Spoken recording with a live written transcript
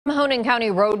Mahoning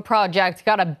County road project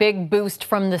got a big boost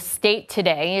from the state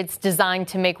today. It's designed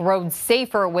to make roads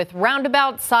safer with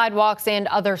roundabouts, sidewalks, and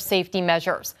other safety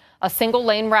measures. A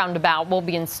single-lane roundabout will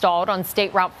be installed on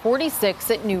State Route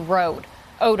 46 at New Road.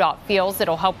 ODOT feels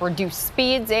it'll help reduce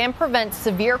speeds and prevent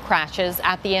severe crashes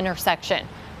at the intersection.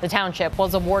 The township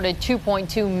was awarded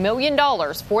 $2.2 million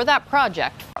for that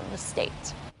project from the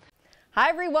state. Hi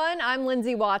everyone, I'm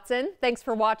Lindsay Watson. Thanks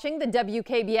for watching the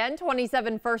WKBN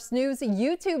 27 First News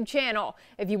YouTube channel.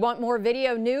 If you want more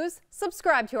video news,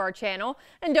 subscribe to our channel.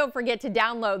 And don't forget to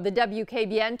download the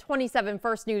WKBN 27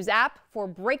 First News app for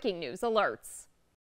breaking news alerts.